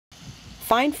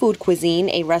Fine Food Cuisine,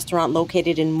 a restaurant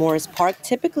located in Morris Park,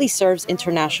 typically serves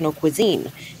international cuisine,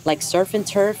 like surf and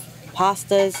turf,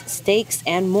 pastas, steaks,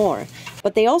 and more.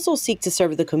 But they also seek to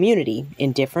serve the community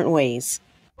in different ways.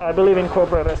 I believe in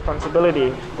corporate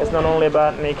responsibility. It's not only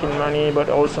about making money, but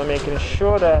also making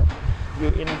sure that you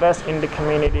invest in the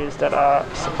communities that are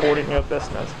supporting your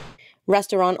business.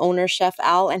 Restaurant owner Chef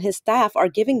Al and his staff are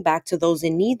giving back to those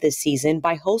in need this season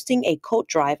by hosting a coat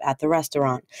drive at the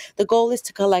restaurant. The goal is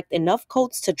to collect enough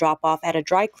coats to drop off at a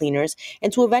dry cleaners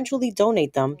and to eventually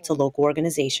donate them to local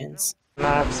organizations. And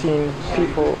I've seen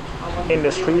people in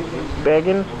the street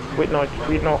begging with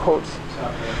no coats.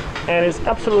 And it's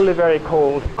absolutely very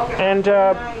cold. And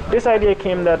this idea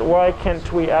came that why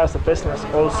can't we as a business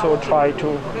also try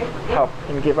to help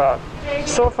and give out.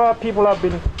 So far people have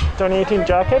been donating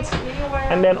jackets,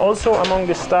 and then also among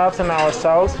the staffs and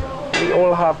ourselves, we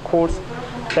all have coats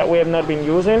that we have not been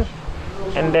using,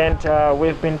 and then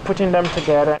we've been putting them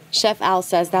together. Chef Al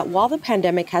says that while the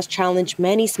pandemic has challenged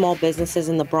many small businesses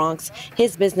in the Bronx,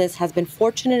 his business has been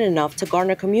fortunate enough to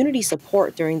garner community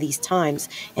support during these times,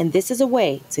 and this is a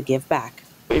way to give back.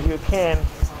 If you can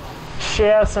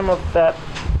share some of that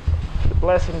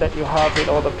blessing that you have with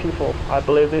other people, I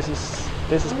believe this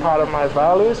is part of my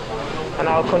values, and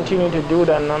I'll continue to do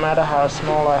that no matter how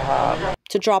small I have.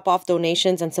 To drop off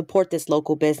donations and support this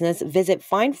local business, visit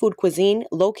Fine Food Cuisine,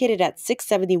 located at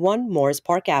 671 Morris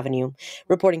Park Avenue.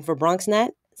 Reporting for BronxNet,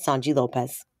 Sonyi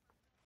Lopez.